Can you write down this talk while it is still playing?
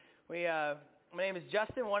My name is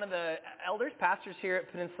Justin, one of the elders, pastors here at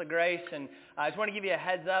Peninsula Grace, and I just want to give you a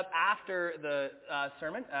heads up after the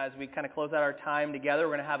sermon as we kind of close out our time together.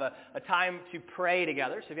 We're going to have a time to pray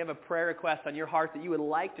together. So if you have a prayer request on your heart that you would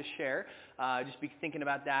like to share, just be thinking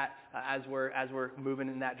about that as we're moving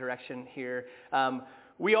in that direction here.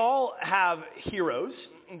 We all have heroes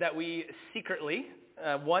that we secretly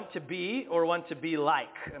want to be or want to be like.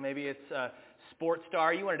 Maybe it's sports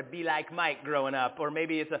star, you wanted to be like Mike growing up, or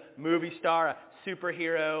maybe it's a movie star, a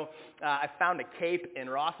superhero. I found a cape in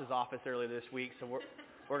Ross's office earlier this week, so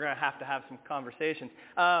we're going to have some conversations.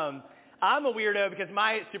 I'm a weirdo because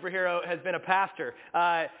my superhero has been a pastor.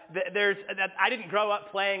 I didn't grow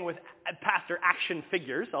up playing with pastor action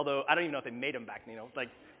figures, although I don't even know if they made them back then,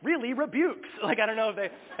 really rebukes. I don't know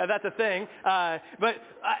if that's a thing. But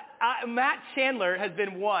Matt Chandler has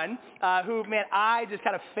been one who, I just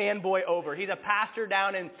kind of fanboy over. He's a pastor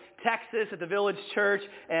down in Texas at the Village Church,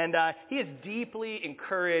 and he has deeply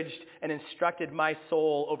encouraged and instructed my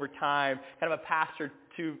soul over time, kind of a pastor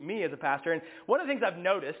to me as a pastor. And one of the things I've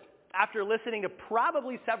noticed after listening to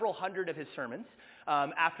probably several hundred of his sermons,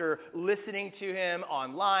 after listening to him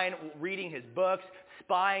online, reading his books,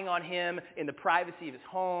 spying on him in the privacy of his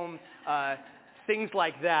home, things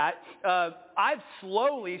like that, I've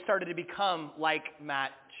slowly started to become like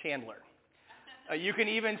Matt Chandler. You can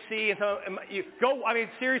even see,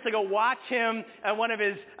 seriously, go watch him at one of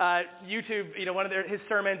his YouTube, one of his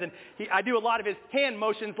sermons, and I do a lot of his hand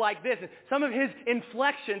motions like this, and some of his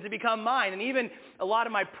inflections have become mine, and even a lot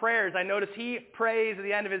of my prayers, I notice he prays at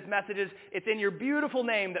the end of his messages, it's in your beautiful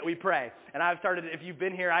name that we pray. And I've started, if you've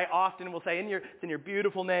been here, I often will say, it's in your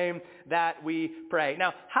beautiful name that we pray.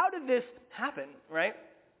 Now, how did this happen, right?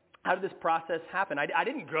 How did this process happen? I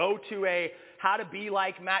didn't go to a how to be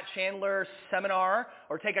like Matt Chandler seminar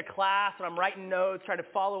or take a class and I'm writing notes, trying to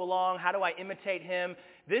follow along. How do I imitate him?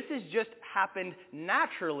 This has just happened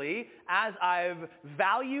naturally as I've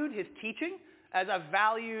valued his teaching, as I've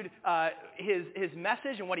valued his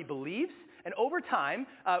message and what he believes. And over time,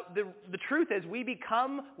 the truth is we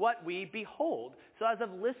become what we behold. So as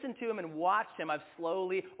I've listened to him and watched him, I've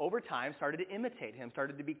slowly, over time, started to imitate him,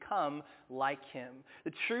 started to become like him.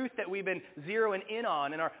 The truth that we've been zeroing in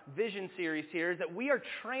on in our Vision series here is that we are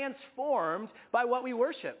transformed by what we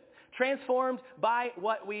worship. Transformed by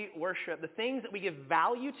what we worship. The things that we give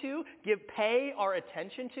value to, pay our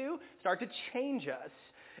attention to, start to change us.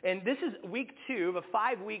 And this is week 2 of a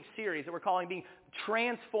 5-week series that we're calling Being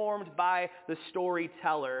Transformed by the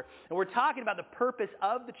Storyteller. And we're talking about the purpose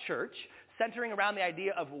of the church, centering around the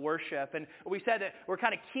idea of worship. And we said that we're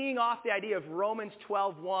kind of keying off the idea of Romans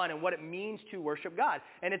 12:1 and what it means to worship God.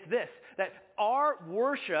 And it's this, that our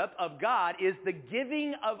worship of God is the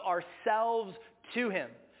giving of ourselves to Him.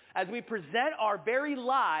 As we present our very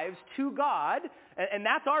lives to God, and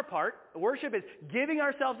that's our part. Worship is giving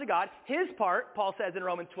ourselves to God. His part, Paul says in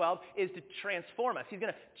Romans 12, is to transform us. He's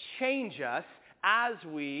going to change us as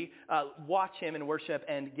we watch Him and worship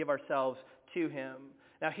and give ourselves to Him.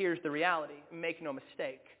 Now here's the reality. Make no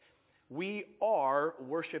mistake. We are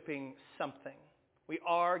worshiping something. We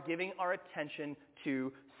are giving our attention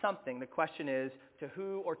to something. The question is, to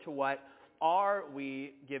who or to what are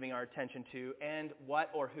we giving our attention to, and what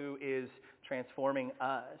or who is transforming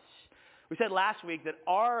us? We said last week that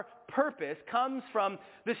our purpose comes from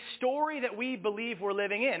the story that we believe we're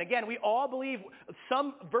living in. Again, we all believe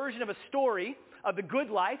some version of a story of the good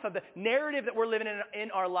life, of the narrative that we're living in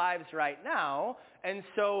our lives right now. And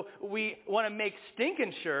so we want to make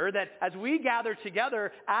stinking sure that as we gather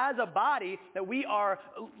together as a body, that we are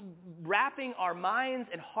wrapping our minds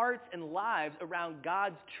and hearts and lives around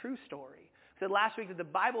God's true story. We said last week that the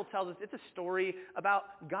Bible tells us it's a story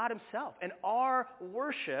about God Himself and our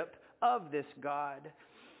worship of this God.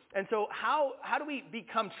 And so how do we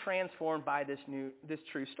become transformed by this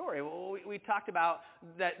true story? Well, we talked about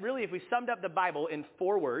that really if we summed up the Bible in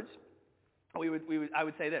 4 words, I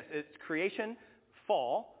would say this. It's creation,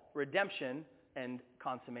 fall, redemption, and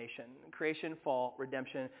consummation. Creation, fall,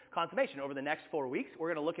 redemption, consummation. Over the next 4 weeks, we're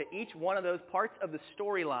going to look at each one of those parts of the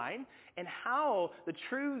storyline and how the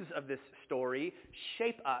truths of this story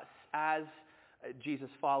shape us as Jesus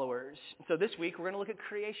followers. So this week we're going to look at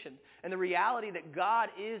creation and the reality that God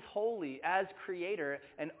is holy as creator,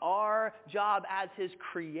 and our job as His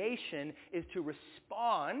creation is to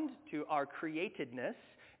respond to our createdness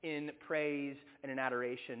in praise and in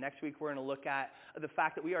adoration. Next week, we're going to look at the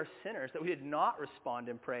fact that we are sinners, that we did not respond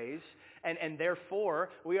in praise, and therefore,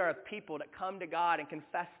 we are a people that come to God and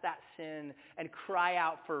confess that sin and cry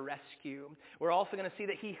out for rescue. We're also going to see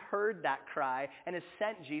that he heard that cry and has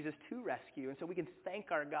sent Jesus to rescue. And so we can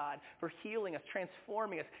thank our God for healing us,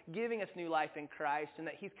 transforming us, giving us new life in Christ, and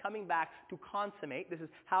that he's coming back to consummate. This is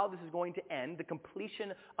how this is going to end. The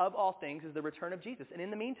completion of all things is the return of Jesus. And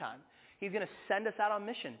in the meantime, he's going to send us out on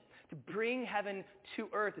mission to bring heaven to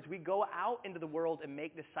earth as we go out into the world and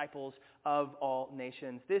make disciples of all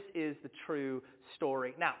nations. This is the true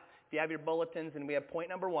story. Now, if you have your bulletins and we have point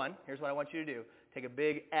number 1, here's what I want you to do. Take a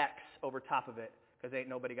big X over top of it, because ain't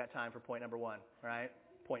nobody got time for point number 1, right?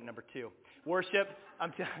 Point number 2. Worship.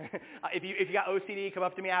 If you got OCD, come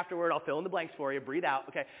up to me afterward. I'll fill in the blanks for you. Breathe out.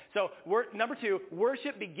 Okay. So number 2,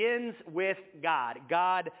 worship begins with God.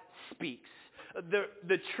 God speaks.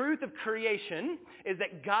 The truth of creation is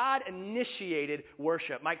that God initiated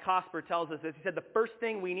worship. Mike Cosper tells us this. He said the first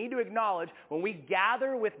thing we need to acknowledge when we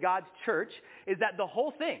gather with God's church is that the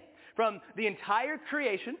whole thing, from the entire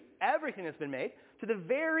creation, everything that's been made, to the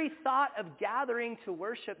very thought of gathering to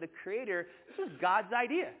worship the Creator, this was God's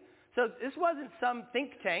idea. So this wasn't some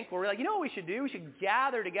think tank where we're like, you know what we should do? We should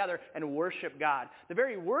gather together and worship God. The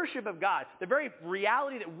very worship of God, the very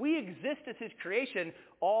reality that we exist as his creation,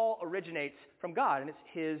 all originates from God, and it's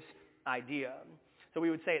his idea. So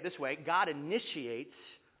we would say it this way: God initiates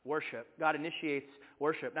worship. God initiates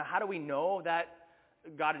worship. Now, how do we know that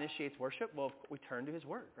God initiates worship? Well, we turn to his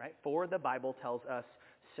word, right? For the Bible tells us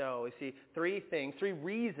so. We see 3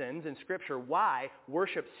 reasons in Scripture why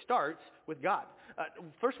worship starts with God.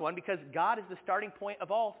 First one, because God is the starting point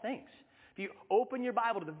of all things. If you open your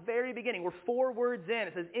Bible to the very beginning, we're 4 words in.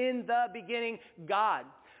 It says, in the beginning, God.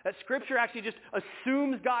 That Scripture actually just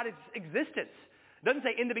assumes God's existence. It doesn't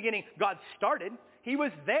say in the beginning, God started. He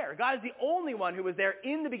was there. God is the only one who was there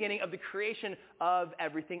in the beginning of the creation of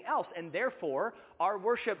everything else. And therefore, our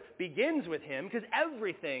worship begins with him because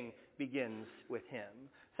everything begins with him.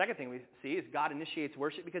 Second thing we see is God initiates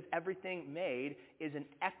worship because everything made is an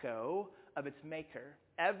echo of its maker.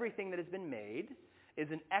 Everything that has been made is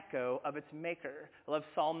an echo of its maker. I love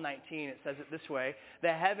Psalm 19. It says it this way: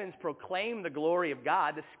 the heavens proclaim the glory of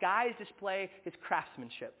God. The skies display his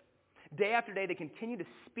craftsmanship. Day after day, they continue to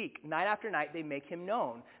speak. Night after night, they make him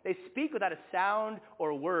known. They speak without a sound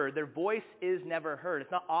or word. Their voice is never heard.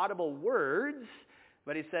 It's not audible words,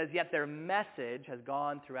 but he says, yet their message has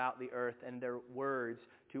gone throughout the earth and their words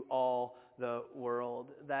to all the world.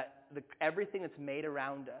 That everything that's made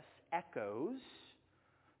around us echoes,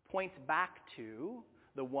 points back to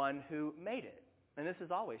the one who made it. And this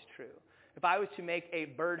is always true. If I was to make a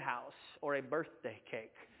birdhouse or a birthday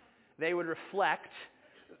cake, they would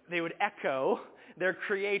echo their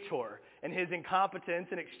creator and his incompetence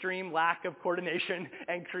and extreme lack of coordination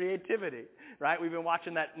and creativity, right? We've been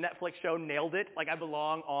watching that Netflix show, Nailed It, like I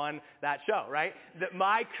belong on that show, right? That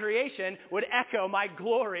my creation would echo my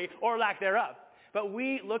glory or lack thereof. But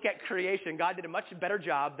we look at creation. God did a much better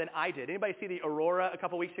job than I did. Anybody see the aurora a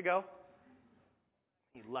couple weeks ago?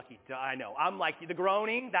 You lucky, I know. I'm like, the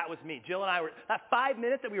groaning, that was me. Jill and I were, that 5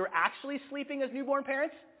 minutes that we were actually sleeping as newborn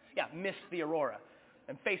parents, missed the aurora.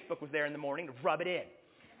 And Facebook was there in the morning to rub it in.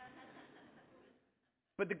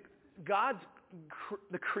 But God's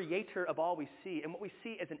the creator of all we see, and what we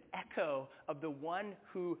see is an echo of the one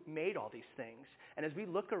who made all these things. And as we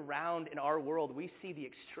look around in our world, we see the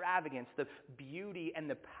extravagance, the beauty, and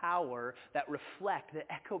the power that reflect, that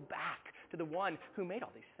echo back to the one who made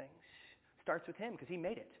all these things. Starts with him because he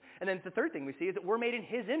made it. And then the third thing we see is that we're made in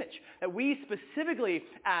his image. That we specifically,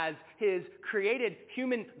 as his created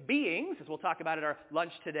human beings, as we'll talk about at our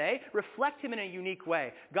lunch today, reflect him in a unique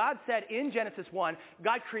way. God said in Genesis 1,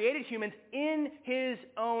 God created humans in his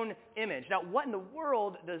own image. Now, what in the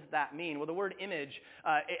world does that mean? Well, the word image,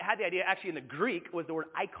 it had the idea, actually in the Greek, was the word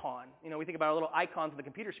icon. You know, we think about our little icons on the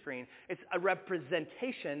computer screen. It's a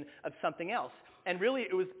representation of something else. And really,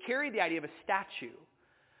 it was carried the idea of a statue.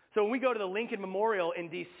 So when we go to the Lincoln Memorial in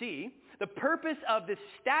D.C., the purpose of this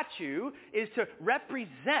statue is to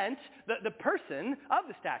represent the person of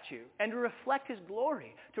the statue and to reflect his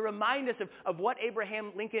glory, to remind us of what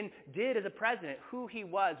Abraham Lincoln did as a president, who he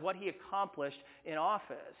was, what he accomplished in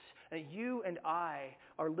office. And you and I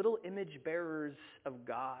are little image bearers of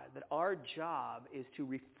God, that our job is to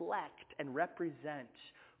reflect and represent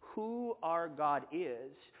who our God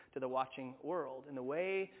is to the watching world in the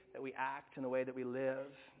way that we act and the way that we live.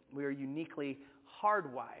 We are uniquely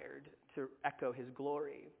hardwired to echo his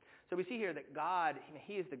glory. So we see here that God,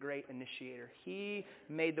 he is the great initiator. He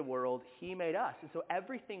made the world. He made us. And so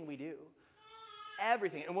everything we do,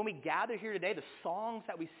 everything. And when we gather here today, the songs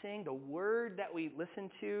that we sing, the word that we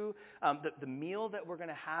listen to, the meal that we're going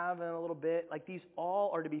to have in a little bit, like these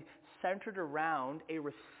all are to be centered around a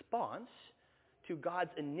response to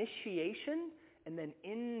God's initiation and then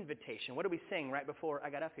invitation. What did we sing right before I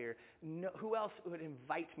got up here? No, who else would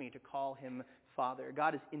invite me to call him Father?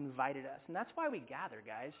 God has invited us. And that's why we gather,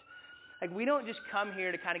 guys. Like, we don't just come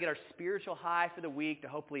here to kind of get our spiritual high for the week to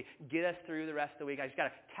hopefully get us through the rest of the week. I just got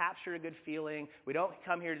to capture a good feeling. We don't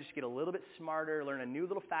come here to just get a little bit smarter, learn a new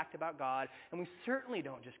little fact about God. And we certainly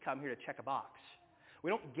don't just come here to check a box. We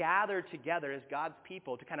don't gather together as God's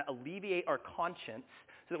people to kind of alleviate our conscience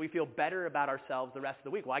so that we feel better about ourselves the rest of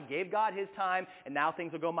the week. Well, I gave God his time, and now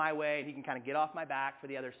things will go my way, and he can kind of get off my back for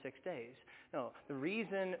the other 6 days. No, the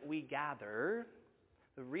reason we gather,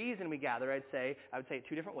 I would say it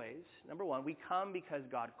 2 different ways. Number one, we come because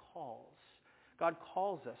God calls. God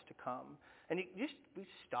calls us to come. And we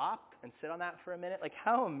stop and sit on that for a minute. Like,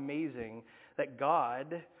 how amazing that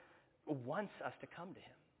God wants us to come to him.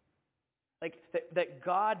 Like, that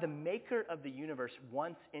God, the maker of the universe,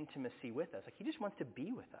 wants intimacy with us. Like, he just wants to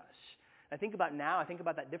be with us. I think about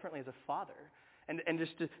that differently as a father. And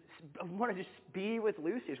I want to just be with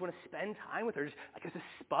Lucy. I just want to spend time with her, just like as a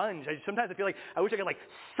sponge. Sometimes I feel like I wish I could like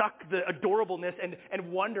suck the adorableness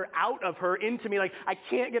and wonder out of her into me. Like, I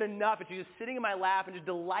can't get enough. And she's just sitting in my lap and just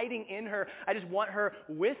delighting in her. I just want her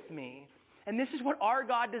with me. And this is what our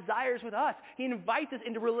God desires with us. He invites us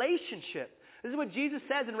into relationship. This is what Jesus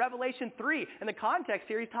says in Revelation 3. In the context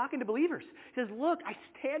here, he's talking to believers. He says, look, I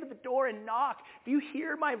stand at the door and knock. If you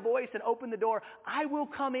hear my voice and open the door, I will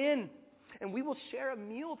come in, and we will share a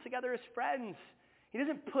meal together as friends. He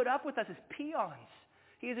doesn't put up with us as peons.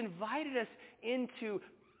 He has invited us into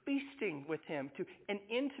feasting with him, to an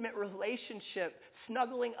intimate relationship,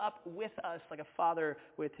 snuggling up with us like a father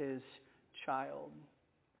with his child.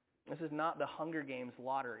 This is not the Hunger Games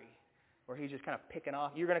lottery, where he's just kind of picking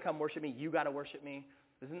off, you're going to come worship me, you got to worship me.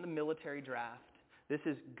 This isn't the military draft. This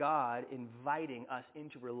is God inviting us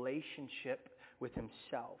into relationship with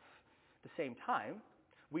himself. At the same time,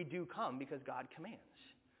 we do come because God commands.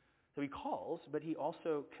 So he calls, but he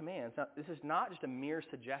also commands. Now, this is not just a mere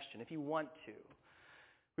suggestion. If you want to,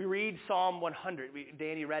 we read Psalm 100.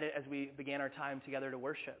 Danny read it as we began our time together to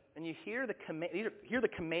worship. And you hear the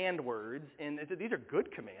command words, and these are good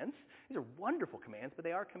commands. These are wonderful commands, but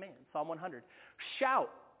they are commands. Psalm 100. Shout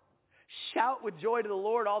with joy to the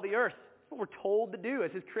Lord, all the earth. That's what we're told to do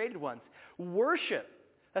as his created ones. Worship.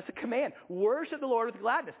 That's a command. Worship the Lord with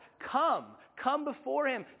gladness. Come before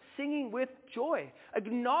him singing with joy.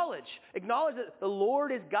 Acknowledge that the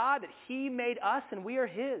Lord is God, that he made us and we are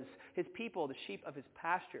his people, the sheep of his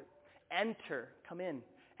pasture. Come in.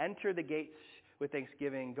 Enter the gates with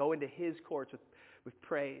thanksgiving. Go into his courts with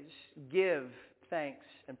praise. Give thanks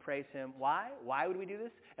and praise him. Why? Why would we do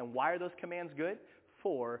this? And why are those commands good?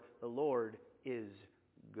 For the Lord is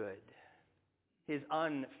good. His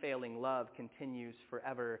unfailing love continues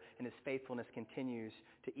forever, and his faithfulness continues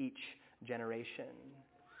to each generation.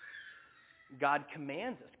 God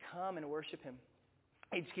commands us, come and worship him.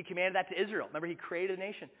 He commanded that to Israel. Remember, he created a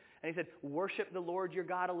nation. And he said, worship the Lord your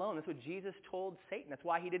God alone. That's what Jesus told Satan. That's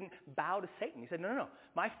why he didn't bow to Satan. He said, no.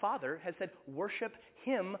 My Father has said, worship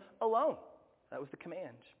him alone. That was the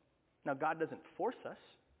command. Now, God doesn't force us.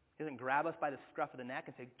 He doesn't grab us by the scruff of the neck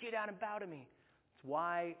and say, get down and bow to me. It's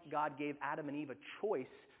why God gave Adam and Eve a choice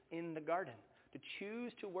in the garden, to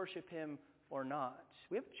choose to worship him or not.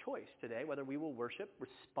 We have a choice today whether we will worship,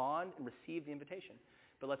 respond, and receive the invitation.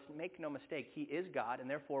 But let's make no mistake, he is God, and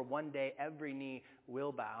therefore one day every knee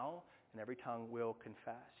will bow and every tongue will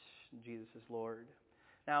confess Jesus is Lord.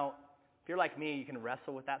 Now, if you're like me, you can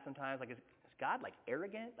wrestle with that sometimes. Like, is God like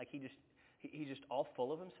arrogant? Like he's just all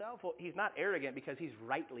full of himself? Well, he's not arrogant because he's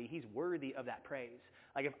worthy of that praise.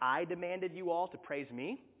 Like if I demanded you all to praise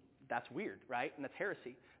me, that's weird, right? And that's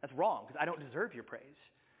heresy. That's wrong because I don't deserve your praise.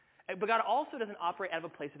 But God also doesn't operate out of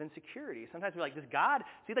a place of insecurity. Sometimes we're like, is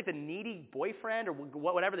he like the needy boyfriend or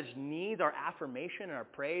whatever that just needs our affirmation and our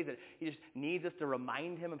praise, that he just needs us to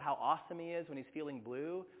remind him of how awesome he is when he's feeling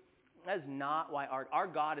blue? That is not why our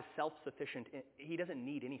God is self-sufficient. He doesn't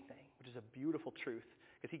need anything, which is a beautiful truth,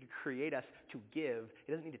 because he could create us to give.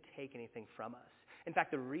 He doesn't need to take anything from us. In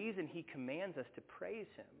fact, the reason he commands us to praise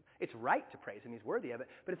him, it's right to praise him, he's worthy of it,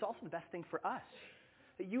 but it's also the best thing for us.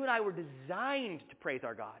 That you and I were designed to praise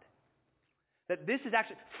our God. That this is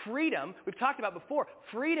actually freedom, we've talked about before.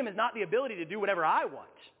 Freedom is not the ability to do whatever I want.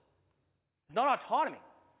 It's not autonomy.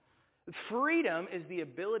 Freedom is the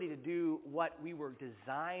ability to do what we were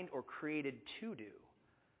designed or created to do.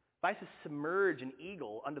 If I submerge an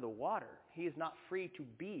eagle under the water, he is not free to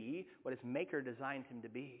be what his maker designed him to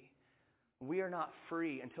be. We are not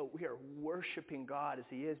free until we are worshiping God as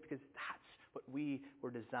he is, because that's what we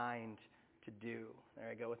were designed to do. There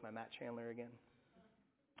I go with my Matt Chandler again.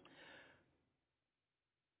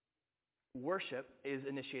 Worship is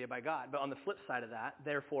initiated by God. But on the flip side of that,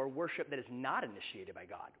 therefore, worship that is not initiated by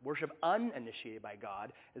God, worship uninitiated by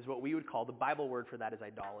God, is what we would call, the Bible word for that is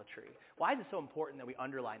idolatry. Why is it so important that we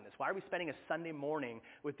underline this? Why are we spending a Sunday morning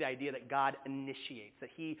with the idea that God initiates, that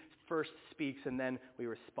he first speaks and then we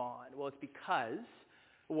respond? Well, it's because,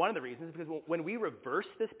 one of the reasons is because when we reverse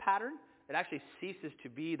this pattern, it actually ceases to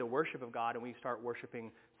be the worship of God and we start worshiping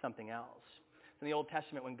something else. In the Old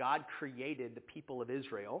Testament, when God created the people of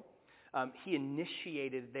Israel, he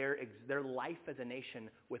initiated their life as a nation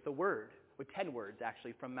with a word, with 10 words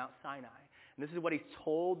actually from Mount Sinai. And this is what he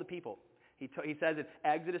told the people. He says in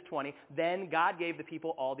Exodus 20, then God gave the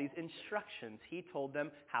people all these instructions. He told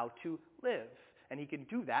them how to live. And he can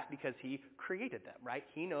do that because he created them, right?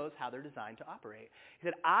 He knows how they're designed to operate. He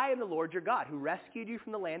said, I am the Lord your God who rescued you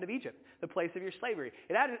from the land of Egypt, the place of your slavery.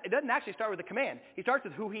 It doesn't actually start with a command. He starts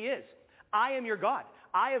with who he is. I am your God.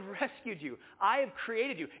 I have rescued you. I have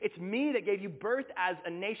created you. It's me that gave you birth as a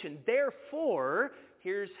nation. Therefore,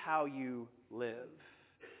 here's how you live.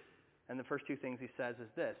 And the first two things he says is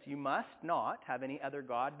this: you must not have any other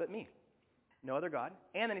God but me. No other God.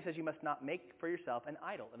 And then he says you must not make for yourself an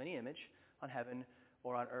idol of any image on heaven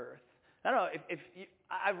or on earth. I don't know,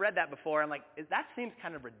 I've read that before. I'm like, that seems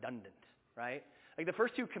kind of redundant, right? Like the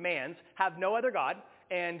first two commands, have no other God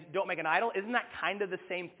and don't make an idol, isn't that kind of the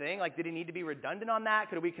same thing? Like, did he need to be redundant on that?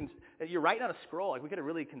 You're writing on a scroll. Like, we could have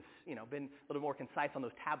really been a little more concise on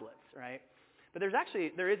those tablets, right? But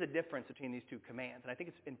there is a difference between these two commands, and I think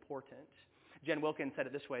it's important. Jen Wilkins said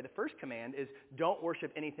it this way: the first command is don't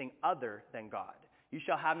worship anything other than God. You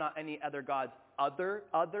shall have not any other gods other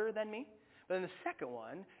than me. But then the second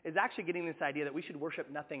one is actually getting this idea that we should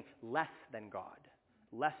worship nothing less than God.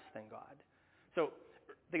 Less than God. So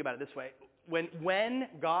think about it this way. When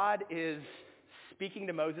God is speaking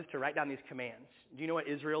to Moses to write down these commands, do you know what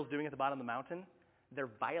Israel's doing at the bottom of the mountain? They're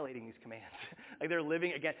violating these commands. Like, they're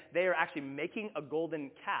living again. They are actually making a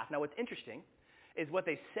golden calf. Now what's interesting is what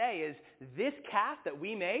they say is, this calf that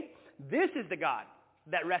we made, this is the God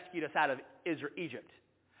that rescued us out of Egypt.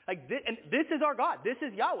 Like and this is our God. This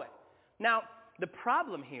is Yahweh. Now, the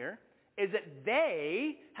problem here is that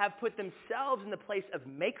they have put themselves in the place of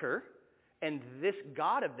maker, and this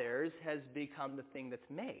God of theirs has become the thing that's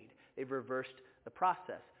made. They've reversed the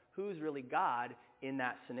process. Who's really God in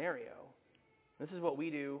that scenario? This is what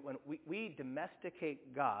we do when we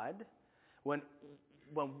domesticate God, when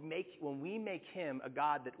we make him a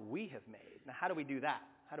God that we have made. Now, how do we do that?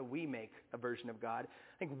 How do we make a version of God?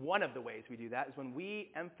 I think one of the ways we do that is when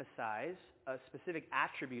we emphasize a specific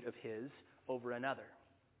attribute of his over another.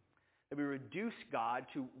 That we reduce God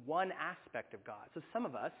to one aspect of God. So some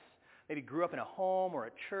of us maybe grew up in a home or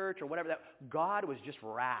a church or whatever, that God was just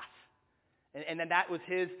wrath. And then that was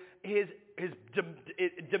his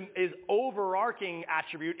overarching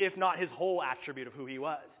attribute, if not his whole attribute of who he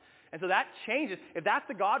was. And so that changes. If that's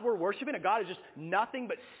the God we're worshiping, a God is just nothing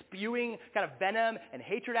but spewing kind of venom and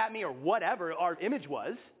hatred at me, or whatever our image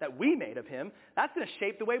was that we made of him, that's going to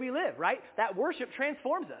shape the way we live, right? That worship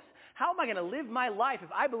transforms us. How am I going to live my life if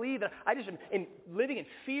I believe that I just am living in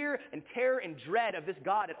fear and terror and dread of this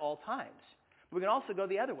God at all times? We can also go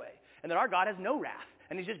the other way, and that our God has no wrath,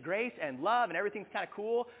 and he's just grace and love, and everything's kind of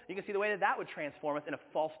cool. You can see the way that would transform us in a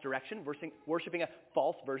false direction, worshiping a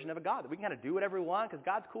false version of a God. That we can kind of do whatever we want because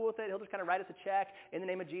God's cool with it. He'll just kind of write us a check in the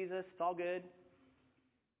name of Jesus. It's all good.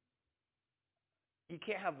 You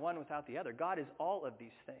can't have one without the other. God is all of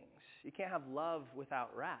these things. You can't have love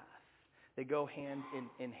without wrath. They go hand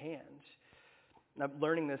in hand. And I'm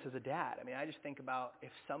learning this as a dad. I mean, I just think about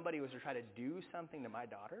if somebody was to try to do something to my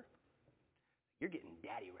daughter, you're getting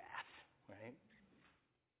daddy wrath, right?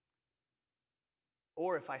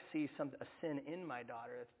 Or if I see a sin in my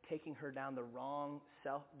daughter that's taking her down the wrong,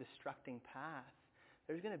 self-destructing path,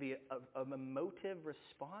 there's going to be an emotive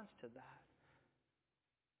response to that.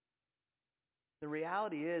 The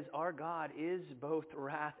reality is our God is both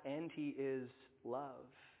wrath and he is love.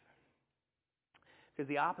 Because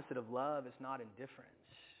the opposite of love is not indifference.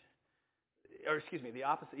 Or excuse me, the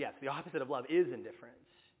opposite of love is indifference.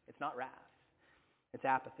 It's not wrath. It's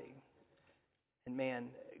apathy. And man,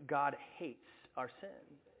 God hates our sin.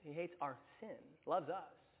 He hates our sin. Loves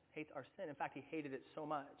us. Hates our sin. In fact, he hated it so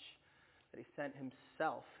much that he sent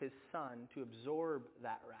himself, his son, to absorb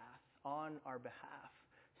that wrath on our behalf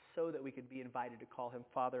so that we could be invited to call him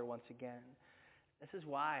Father once again. This is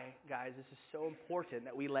why, guys, this is so important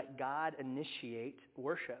that we let God initiate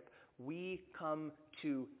worship. We come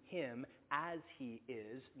to him as he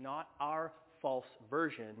is, not our false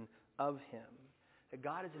version of him. That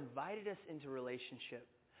God has invited us into relationship,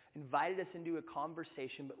 invited us into a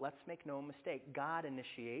conversation, but let's make no mistake, God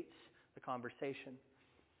initiates the conversation.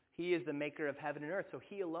 He is the maker of heaven and earth, so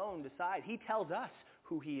he alone decides. He tells us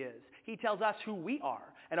who he is. He tells us who we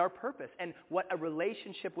are and our purpose and what a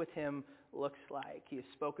relationship with him looks like. He has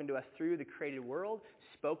spoken to us through the created world,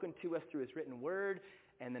 spoken to us through his written word,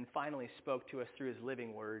 and then finally spoke to us through his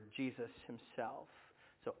living word, Jesus himself.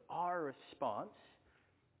 So our response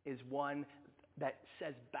is one that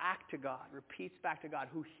says back to God, repeats back to God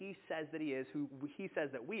who he says that he is, who he says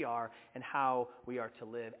that we are, and how we are to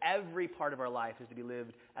live. Every part of our life is to be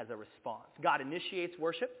lived as a response. God initiates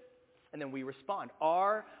worship, and then we respond.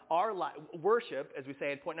 Our worship, as we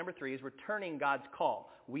say at point number 3, is returning God's call.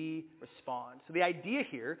 We respond. So the idea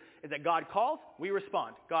here is that God calls, we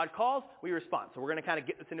respond. God calls, we respond. So we're going to kind of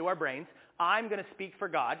get this into our brains. I'm going to speak for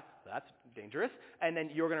God. That's dangerous. And then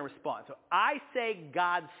you're going to respond. So I say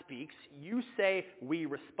God speaks. You say we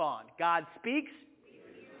respond. God speaks.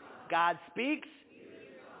 God speaks.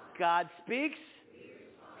 God speaks.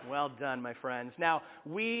 Well done, my friends. Now,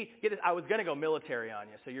 we get this. I was going to go military on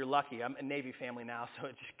you, so you're lucky. I'm a Navy family now, so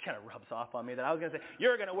it just kind of rubs off on me that I was going to say,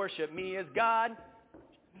 you're going to worship me as God.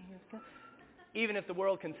 Even if the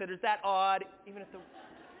world considers that odd, even if the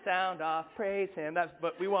sound off, praise him.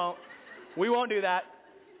 But we won't. We won't do that.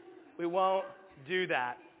 We won't do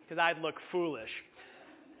that because I'd look foolish.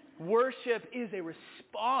 Worship is a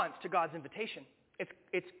response to God's invitation.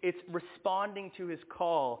 It's responding to his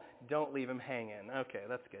call. Don't leave him hanging. Okay,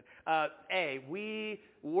 that's good.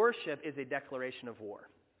 Worship is a declaration of war.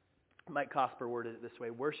 Mike Cosper worded it this way.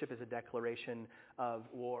 Worship is a declaration of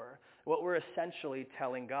war. What we're essentially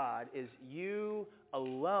telling God is you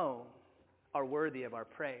alone are worthy of our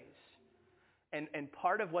praise. And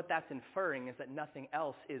part of what that's inferring is that nothing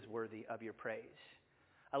else is worthy of your praise.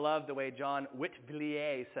 I love the way John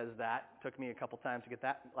Whitvilliers says that. Took me a couple times to get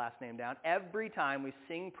that last name down. Every time we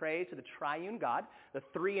sing praise to the triune God, the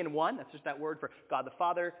 3 in 1, that's just that word for God the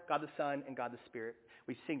Father, God the Son, and God the Spirit.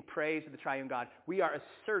 We sing praise to the triune God. We are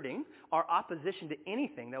asserting our opposition to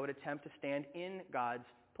anything that would attempt to stand in God's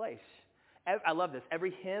place. I love this.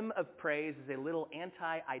 Every hymn of praise is a little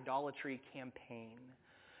anti-idolatry campaign.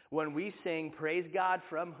 When we sing, praise God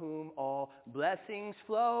from whom all blessings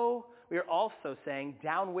flow, we are also saying,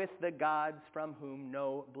 down with the gods from whom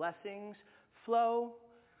no blessings flow.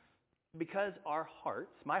 Because our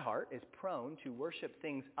hearts, my heart, is prone to worship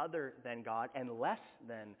things other than God and less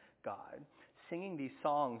than God. Singing these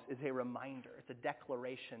songs is a reminder, it's a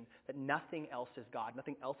declaration that nothing else is God,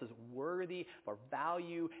 nothing else is worthy of our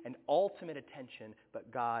value and ultimate attention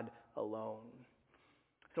but God alone.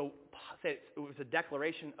 So it was a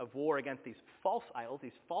declaration of war against these false idols,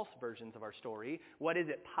 these false versions of our story. What is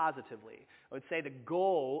it positively? I would say the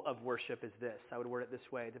goal of worship is this. I would word it this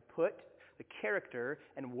way, to put the character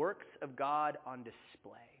and works of God on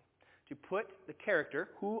display. To put the character,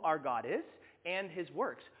 who our God is, and his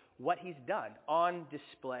works, what he's done, on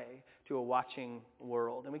display to a watching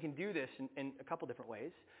world. And we can do this in a couple different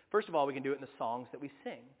ways. First of all, we can do it in the songs that we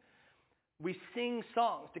sing. We sing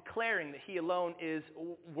songs declaring that he alone is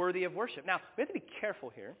worthy of worship. Now, we have to be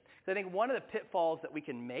careful here, because I think one of the pitfalls that we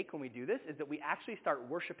can make when we do this is that we actually start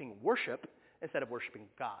worshiping worship instead of worshiping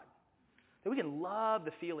God. That we can love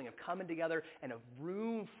the feeling of coming together in a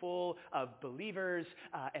room full of believers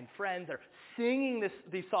and friends that are singing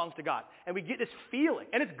these songs to God. And we get this feeling,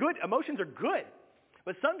 and it's good. Emotions are good.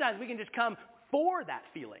 But sometimes we can just come for that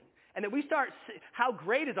feeling. And then we start, how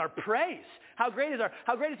great is our praise? How great is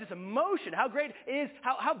this emotion?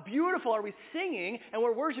 How beautiful are we singing? And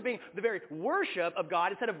we're worshiping the very worship of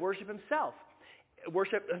God instead of worship himself.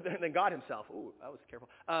 Worship than God himself. Ooh, that was careful.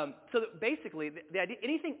 So basically, the idea,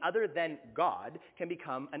 anything other than God can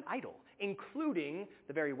become an idol, including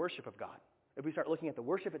the very worship of God. If we start looking at the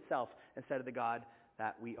worship itself instead of the God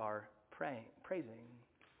that we are praising.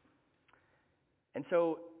 And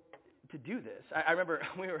so, to do this, I remember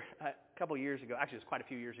we were a couple years ago, actually it was quite a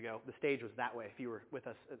few years ago, the stage was that way. If you were with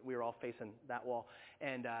us, we were all facing that wall.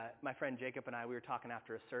 And my friend Jacob and I, we were talking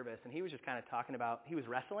after a service, and he was just kind of talking about, he was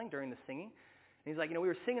wrestling during the singing. And he's like, we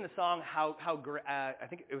were singing the song, I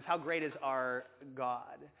think it was How Great Is Our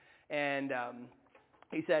God. And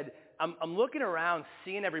he said, I'm looking around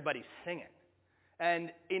seeing everybody singing.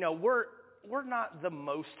 And, we're not the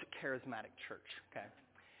most charismatic church, okay?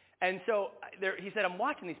 And so he said, I'm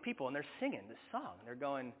watching these people, and they're singing this song. And they're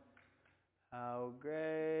going, how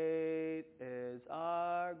great is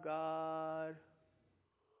our God.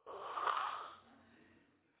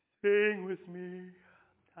 Sing with me,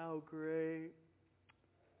 how great.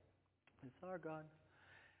 our God.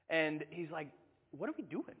 And he's like, what are we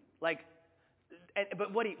doing?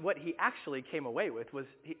 But what he actually came away with was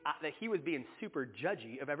that he was being super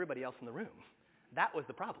judgy of everybody else in the room. That was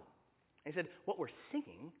the problem. And he said, what we're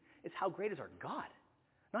singing is how great is our God,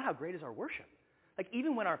 not how great is our worship. Like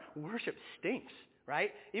even when our worship stinks,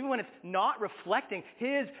 right? Even when it's not reflecting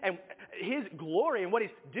his glory and what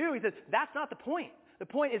he's doing, he says, that's not the point. The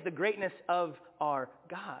point is the greatness of our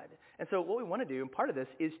God. And so what we want to do, and part of this,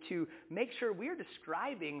 is to make sure we are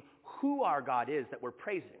describing who our God is that we're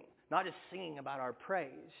praising, not just singing about our praise.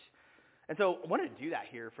 And so I wanted to do that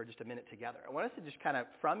here for just a minute together. I want us to just kind of,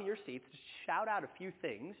 from your seats, just shout out a few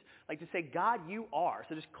things, like to say, God, you are.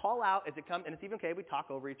 So just call out as it comes, and it's even okay if we talk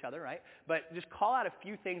over each other, right? But just call out a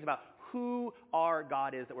few things about who our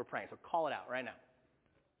God is that we're praying. So call it out right now.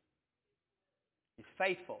 He's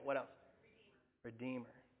faithful. What else? Redeemer.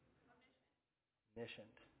 Omniscient.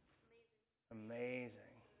 Amazing.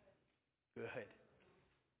 Good.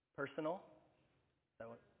 Personal. Is that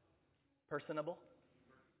what? Personable.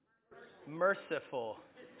 Merciful.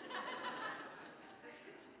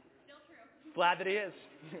 Still true. Glad that he is.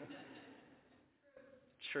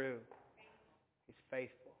 True. He's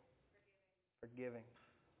faithful. Forgiving.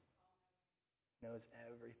 Knows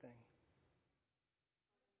everything.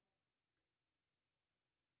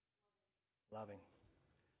 Loving.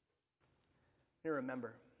 You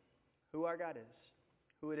remember who our God is,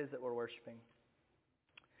 who it is that we're worshiping.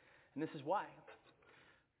 And this is why.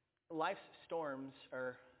 Life's storms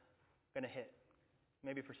are going to hit.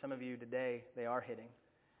 Maybe for some of you today, they are hitting.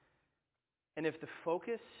 And if the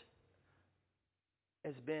focus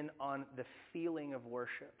has been on the feeling of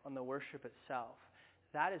worship, on the worship itself,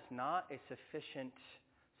 that is not a sufficient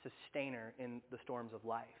sustainer in the storms of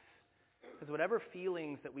life. Because whatever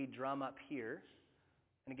feelings that we drum up here,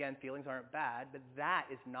 and again, feelings aren't bad, but that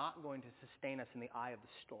is not going to sustain us in the eye of the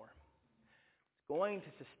storm. What's going to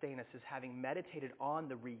sustain us is having meditated on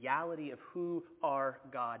the reality of who our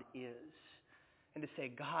God is. And to say,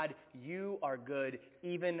 God, you are good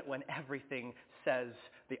even when everything says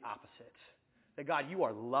the opposite. That God, you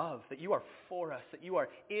are love, that you are for us, that you are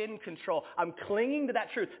in control. I'm clinging to that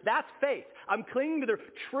truth. That's faith. I'm clinging to the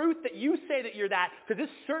truth that you say that you're that, because this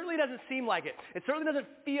certainly doesn't seem like it. It certainly doesn't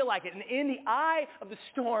feel like it. And in the eye of the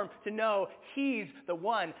storm, to know he's the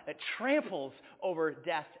one that tramples over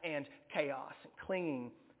death and chaos, and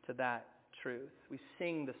clinging to that truth. We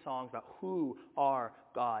sing the songs about who our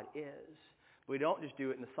God is. We don't just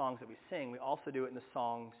do it in the songs that we sing. We also do it in the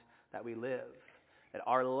songs that we live. That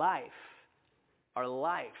our life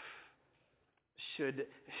should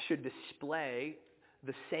display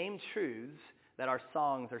the same truths that our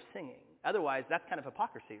songs are singing. Otherwise, that's kind of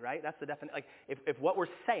hypocrisy, right? That's the definition. Like, if what we're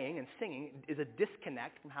saying and singing is a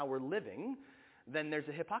disconnect from how we're living, then there's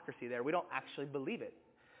a hypocrisy there. We don't actually believe it.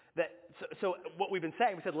 So what we've been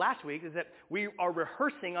saying, we said last week, is that we are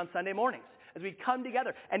rehearsing on Sunday mornings as we come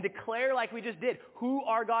together and declare like we just did who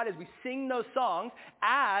our God is. We sing those songs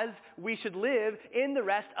as we should live in the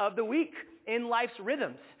rest of the week, in life's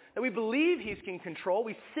rhythms. That we believe he's in control.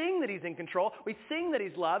 We sing that he's in control. We sing that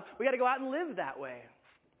he's loved. We got to go out and live that way.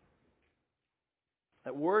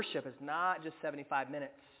 That worship is not just 75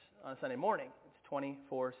 minutes on a Sunday morning. It's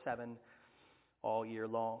 24/7 all year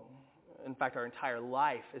long. In fact, our entire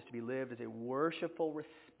life is to be lived as a worshipful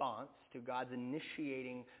response to God's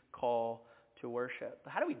initiating call to worship.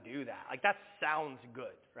 But how do we do that? Like, that sounds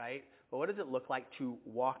good, right? But what does it look like to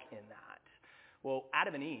walk in that? Well,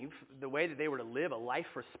 Adam and Eve, the way that they were to live a life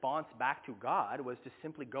response back to God was to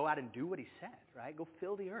simply go out and do what he said, right? Go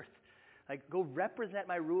fill the earth. Like, go represent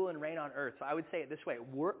my rule and reign on earth. So I would say it this way.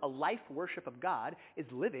 A life worship of God is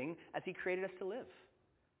living as he created us to live.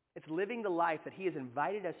 It's living the life that he has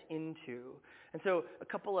invited us into. And so a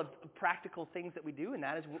couple of practical things that we do in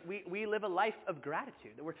that is we live a life of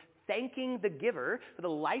gratitude. That we're thanking the giver for the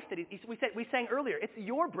life that we sang earlier. It's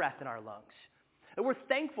your breath in our lungs. That we're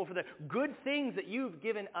thankful for the good things that you've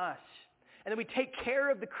given us. And that we take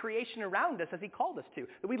care of the creation around us as he called us to.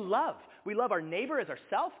 That we love. We love our neighbor as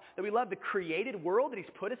ourselves. That we love the created world that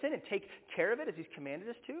he's put us in and take care of it as he's commanded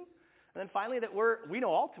us to. And then finally that we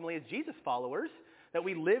know ultimately as Jesus followers that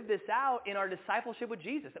we live this out in our discipleship with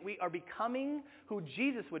Jesus. That we are becoming who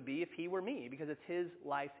Jesus would be if he were me, because it's his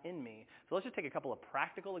life in me. So let's just take a couple of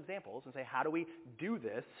practical examples and say, how do we do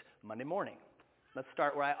this Monday morning? Let's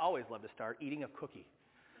start where I always love to start, eating a cookie.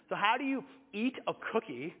 So how do you eat a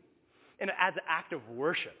cookie as an act of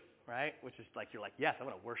worship, right? Which is like, you're like, yes, I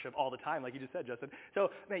want to worship all the time, like you just said, Justin. So,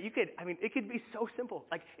 man, it could be so simple.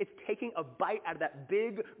 Like, it's taking a bite out of that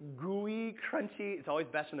big, gooey, crunchy. It's always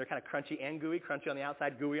best when they're kind of crunchy and gooey. Crunchy on the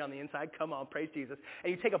outside, gooey on the inside. Come on, praise Jesus.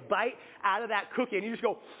 And you take a bite out of that cookie and you just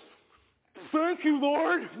go, thank you,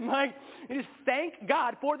 Lord. Like, you just thank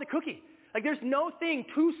God for the cookie. Like, there's no thing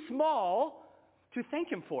too small to thank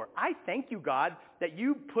him for. I thank you, God, that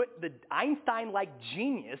you put the Einstein-like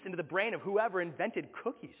genius into the brain of whoever invented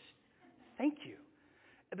cookies. Thank you.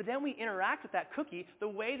 But then we interact with that cookie the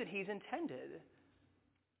way that he's intended.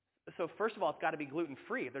 So first of all, it's got to be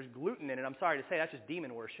gluten-free. If there's gluten in it, I'm sorry to say, that's just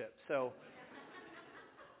demon worship. So,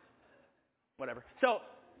 whatever. So,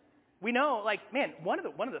 we know, like, man, one of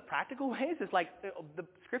the practical ways is, like, the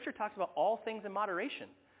Scripture talks about all things in moderation.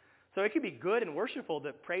 So it could be good and worshipful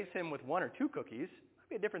to praise him with 1 or 2 cookies. It could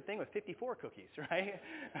be a different thing with 54 cookies, right?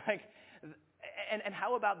 Like, and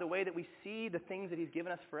how about the way that we see the things that he's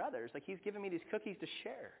given us for others? Like, he's given me these cookies to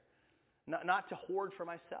share, not to hoard for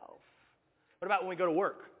myself. What about when we go to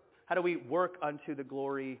work? How do we work unto the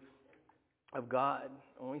glory of God?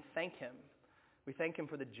 When we thank him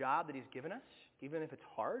for the job that he's given us, even if it's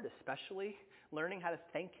hard, especially learning how to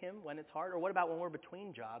thank him when it's hard. Or what about when we're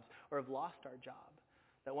between jobs or have lost our job?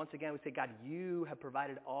 That once again we say, God, you have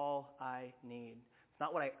provided all I need. It's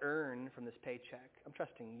not what I earn from this paycheck. I'm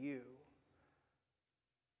trusting you.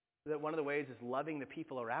 That one of the ways is loving the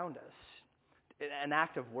people around us. An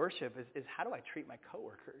act of worship is how do I treat my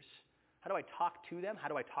coworkers? How do I talk to them? How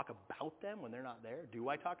do I talk about them when they're not there? Do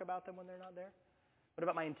I talk about them when they're not there? What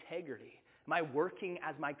about my integrity? Am I working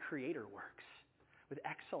as my Creator works? With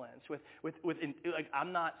excellence, like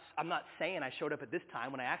I'm not saying I showed up at this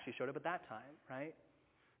time when I actually showed up at that time, right?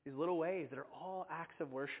 These little ways that are all acts of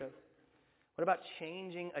worship. What about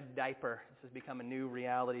changing a diaper? This has become a new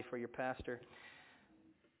reality for your pastor.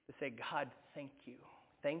 To say, God, thank you.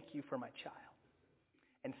 Thank you for my child.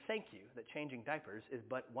 And thank you that changing diapers is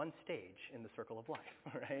but one stage in the circle of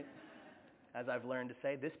life, right? As I've learned to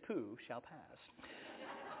say, this poo shall pass.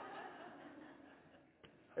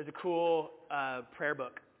 There's a cool prayer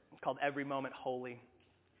book. It's called Every Moment Holy.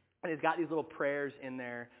 And it's got these little prayers in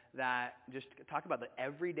there that just talk about the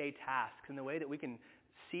everyday tasks and the way that we can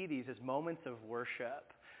see these as moments of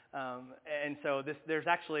worship. And so this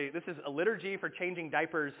is a liturgy for changing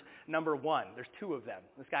diapers number 1. There's 2 of them.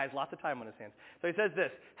 This guy has lots of time on his hands. So he says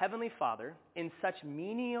this, Heavenly Father, in such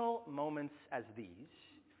menial moments as these,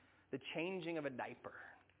 the changing of a diaper,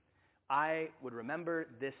 I would remember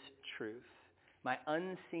this truth. My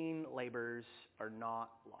unseen labors are not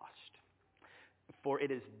lost. For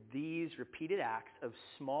it is these repeated acts of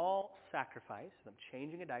small sacrifice, I'm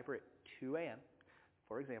changing a diaper at 2 a.m.,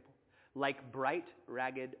 for example, like bright,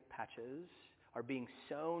 ragged patches, are being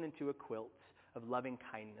sewn into a quilt of loving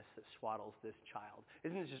kindness that swaddles this child.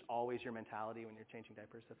 Isn't this just always your mentality when you're changing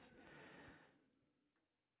diapers?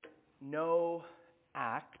 No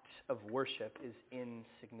act of worship is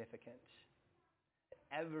insignificant.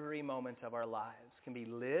 Every moment of our lives can be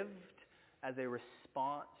lived as a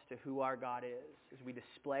response to who our God is, as we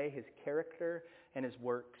display his character and his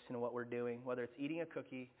works in what we're doing, whether it's eating a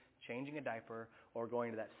cookie, changing a diaper, or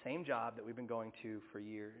going to that same job that we've been going to for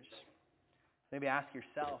years. Maybe ask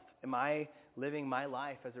yourself, am I living my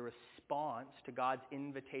life as a response to God's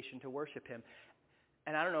invitation to worship him?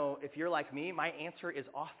 And I don't know if you're like me, my answer is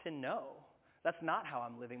often no. That's not how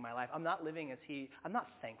I'm living my life. I'm not living as I'm not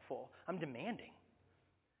thankful. I'm demanding.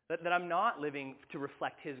 That I'm not living to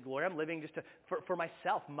reflect his glory. I'm living just for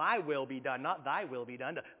myself. My will be done, not thy will be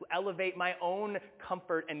done. To elevate my own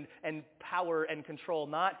comfort and power and control,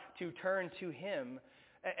 not to turn to him.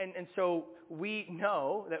 And so we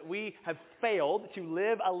know that we have failed to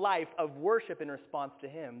live a life of worship in response to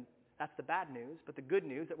him. That's the bad news. But the good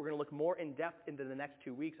news that we're going to look more in depth into the next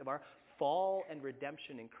 2 weeks of our fall and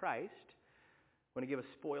redemption in Christ. I'm going to give a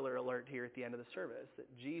spoiler alert here at the end of the service that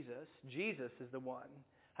Jesus is the one.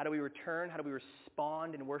 How do we return? How do we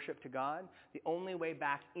respond in worship to God? The only way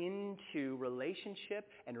back into relationship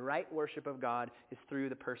and right worship of God is through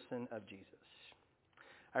the person of Jesus.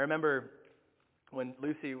 I remember when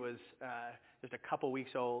Lucy was just a couple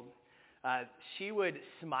weeks old, she would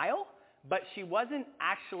smile, but she wasn't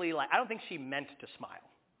actually I don't think she meant to smile.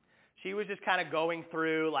 She was just kind of going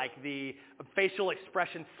through like the facial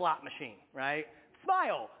expression slot machine, right?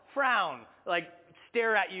 Smile, frown,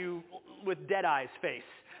 stare at you with dead eyes face.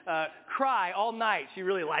 Cry all night. She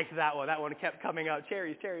really liked that one. That one kept coming out.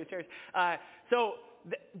 Cherries.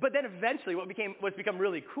 But then eventually what's become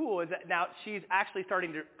really cool is that now she's actually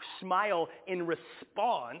starting to smile in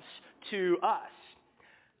response to us.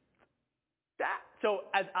 That's So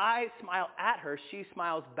as I smile at her, she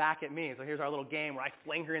smiles back at me. So here's our little game where I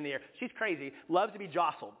fling her in the air. She's crazy, loves to be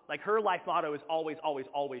jostled. Like her life motto is always, always,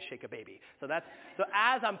 always shake a baby. So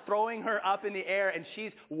as I'm throwing her up in the air and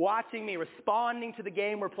she's watching me, responding to the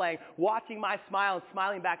game we're playing, watching my smile and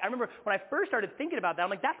smiling back. I remember when I first started thinking about that, I'm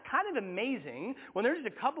like, that's kind of amazing when they're just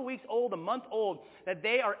a couple weeks old, a month old, that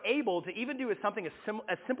they are able to even do something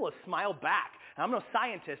as simple as smile back. And I'm no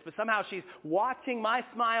scientist, but somehow she's watching my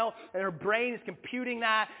smile and her brain is computing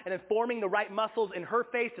that and then forming the right muscles in her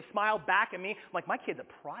face to smile back at me. I'm like, my kid's a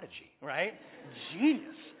prodigy, right?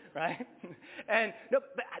 Genius, right? And no,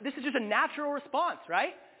 but this is just a natural response,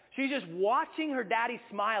 right? She's just watching her daddy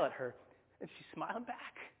smile at her and she's smiling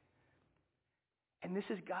back. And this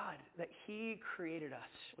is God, that he created us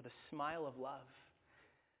with a smile of love.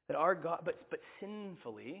 That our God, but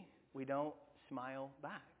sinfully, we don't smile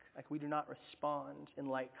back. Like we do not respond in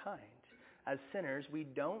like kind. As sinners, we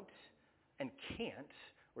don't and can't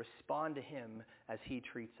respond to him as he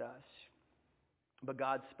treats us. But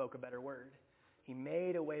God spoke a better word. He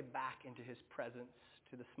made a way back into his presence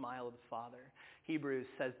to the smile of the Father. Hebrews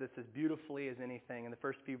says this as beautifully as anything in the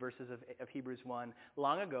first few verses of Hebrews 1.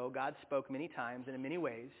 Long ago, God spoke many times and in many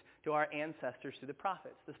ways to our ancestors through the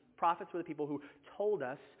prophets. The prophets were the people who told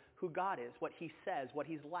us who God is, what he says, what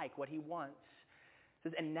he's like, what he wants. It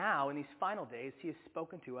says, and now, in these final days, he has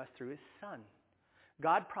spoken to us through his Son.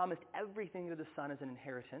 God promised everything to the Son as an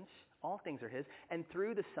inheritance. All things are his. And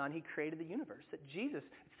through the Son, he created the universe. It's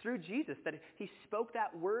through Jesus that he spoke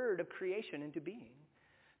that word of creation into being.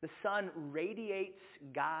 The Son radiates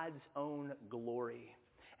God's own glory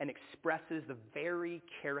and expresses the very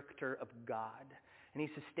character of God. And he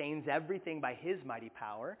sustains everything by his mighty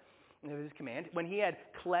power and his command. When he had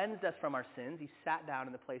cleansed us from our sins, he sat down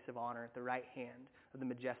in the place of honor at the right hand of the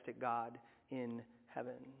majestic God in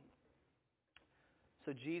heaven.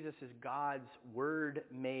 So Jesus is God's word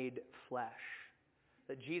made flesh.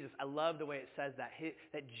 That Jesus, I love the way it says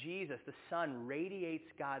that Jesus, the Son, radiates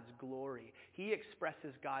God's glory. He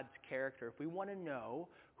expresses God's character. If we want to know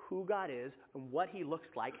who God is and what he looks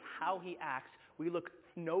like, how he acts, we look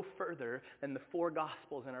no further than the 4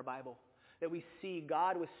 Gospels in our Bible. That we see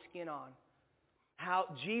God with skin on. How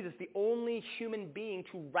Jesus, the only human being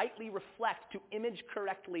to rightly reflect, to image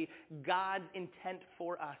correctly God's intent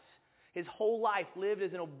for us. His whole life lived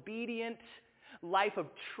as an obedient life of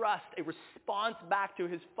trust, a response back to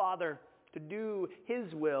his Father to do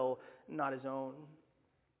his will, not his own.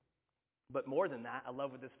 But more than that, I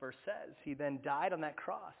love what this verse says. He then died on that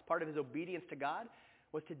cross. Part of his obedience to God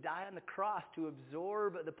was to die on the cross to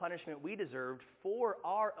absorb the punishment we deserved for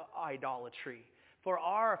our idolatry, for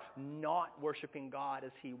our not worshiping God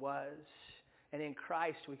as he was. And in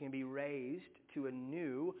Christ we can be raised to a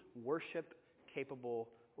new worship-capable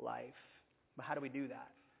life. But how do we do that?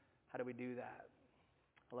 How do we do that?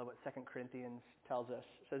 I love what 2 Corinthians tells us.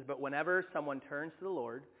 It says, but whenever someone turns to the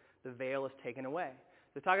Lord, the veil is taken away.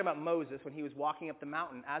 They're talking about Moses when he was walking up the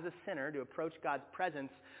mountain as a sinner to approach God's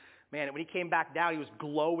presence. Man, when he came back down, he was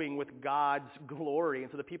glowing with God's glory.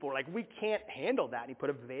 And so the people were like, we can't handle that. And he put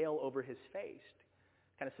a veil over his face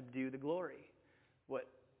to kind of subdue the glory. What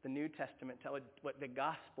the New Testament what the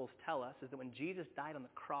Gospels tell us is that when Jesus died on the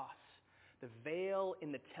cross, the veil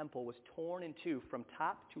in the temple was torn in two from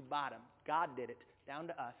top to bottom. God did it down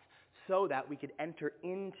to us so that we could enter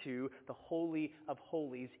into the Holy of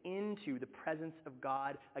Holies, into the presence of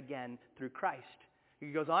God again through Christ. He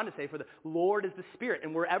goes on to say, for the Lord is the Spirit,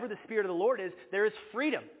 and wherever the Spirit of the Lord is, there is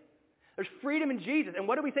freedom. There's freedom in Jesus. And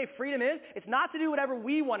what do we say freedom is? It's not to do whatever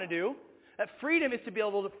we want to do. That freedom is to be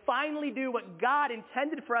able to finally do what God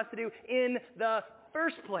intended for us to do in the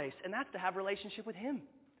first place, and that's to have a relationship with him.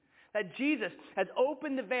 That Jesus has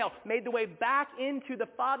opened the veil, made the way back into the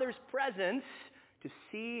Father's presence to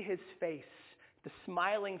see his face, the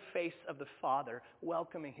smiling face of the Father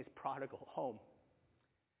welcoming his prodigal home.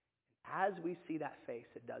 As we see that face,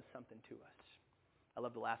 it does something to us. I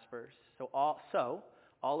love the last verse. So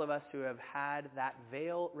all of us who have had that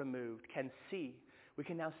veil removed can see. We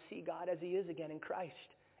can now see God as he is again in Christ.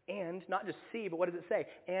 And not just see, but what does it say?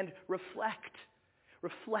 And reflect.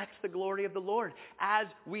 Reflects the glory of the Lord. As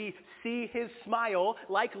we see his smile,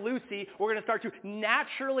 like Lucy, we're going to start to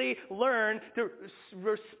naturally learn to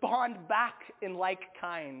respond back in like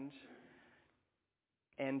kind.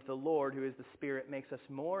 And the Lord, who is the Spirit, makes us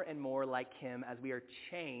more and more like him as we are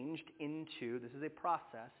changed into, this is a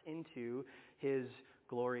process, into his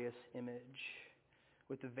glorious image.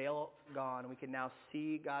 With the veil gone, we can now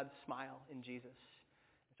see God's smile in Jesus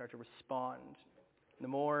and start to respond. The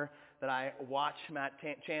more that I watch Matt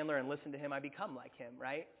Chandler and listen to him, I become like him,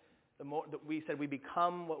 right? we said we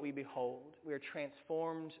become what we behold. We are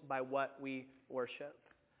transformed by what we worship.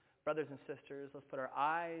 Brothers and sisters, let's put our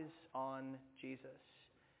eyes on Jesus.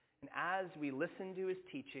 And as we listen to his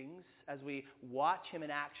teachings, as we watch him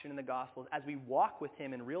in action in the Gospels, as we walk with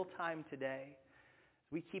him in real time today,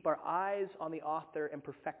 we keep our eyes on the author and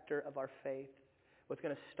perfecter of our faith, what's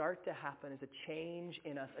going to start to happen is a change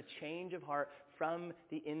in us, a change of heart from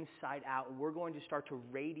the inside out. And we're going to start to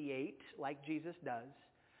radiate, like Jesus does,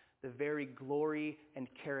 the very glory and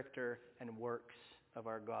character and works of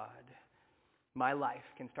our God. My life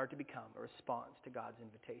can start to become a response to God's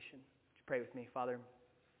invitation. Would you pray with me, Father?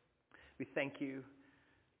 We thank you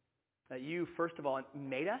that you, first of all,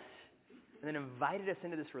 made us and then invited us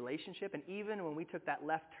into this relationship. And even when we took that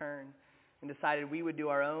left turn and decided we would do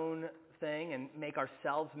our own thing and make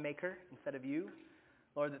ourselves maker instead of you,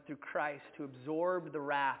 Lord, that through Christ, to absorb the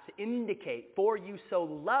wrath, to indicate, for you so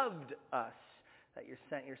loved us, that you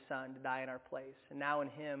sent your Son to die in our place. And now in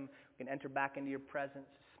him, we can enter back into your presence,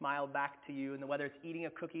 smile back to you. And whether it's eating a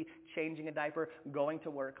cookie, changing a diaper, going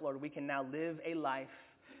to work, Lord, we can now live a life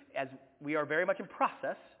as we are very much in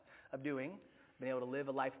process of doing, being able to live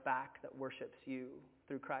a life back that worships you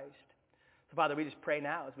through Christ. So, Father, we just pray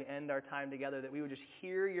now as we end our time together that we would just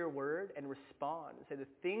hear your word and respond and say the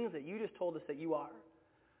things that you just told us that you are.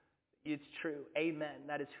 It's true. Amen.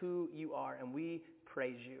 That is who you are, and we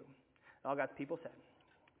praise you. All God's people said.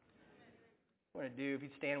 What we're going to do, if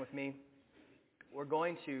you'd stand with me, we're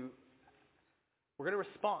going to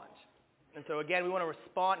respond. And so again, we want to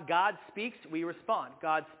respond. God speaks, we respond.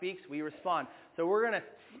 God speaks, we respond. So we're going to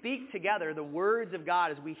speak together the words of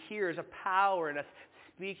God as we hear. There's a power in us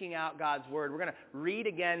speaking out God's word. We're going to read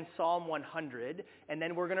again Psalm 100, and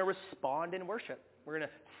then we're going to respond in worship. We're going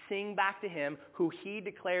to sing back to him who he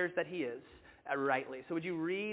declares that he is rightly. So would you read